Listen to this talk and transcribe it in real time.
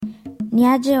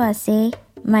Niaje Wase,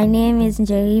 my name is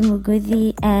Njeri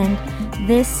Muguthi, and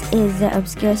this is the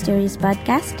Obscure Stories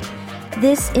podcast.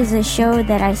 This is a show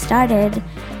that I started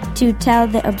to tell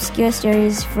the obscure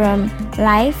stories from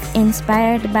life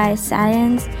inspired by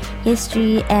science,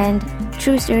 history, and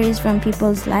true stories from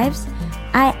people's lives.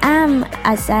 I am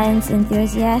a science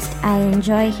enthusiast. I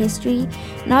enjoy history,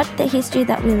 not the history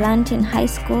that we learned in high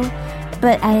school,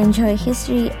 but I enjoy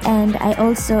history, and I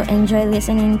also enjoy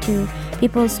listening to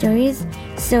people's stories.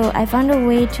 So I found a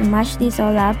way to mash this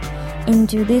all up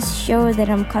into this show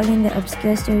that I'm calling the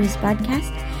Obscure Stories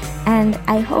podcast. And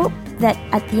I hope that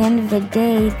at the end of the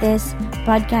day, this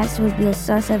podcast will be a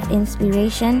source of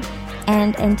inspiration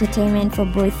and entertainment for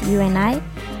both you and I.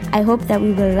 I hope that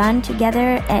we will learn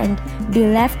together and be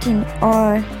left in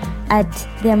awe at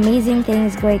the amazing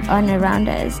things going on around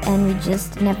us, and we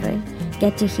just never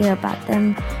get to hear about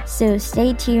them. So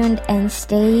stay tuned and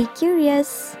stay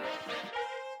curious.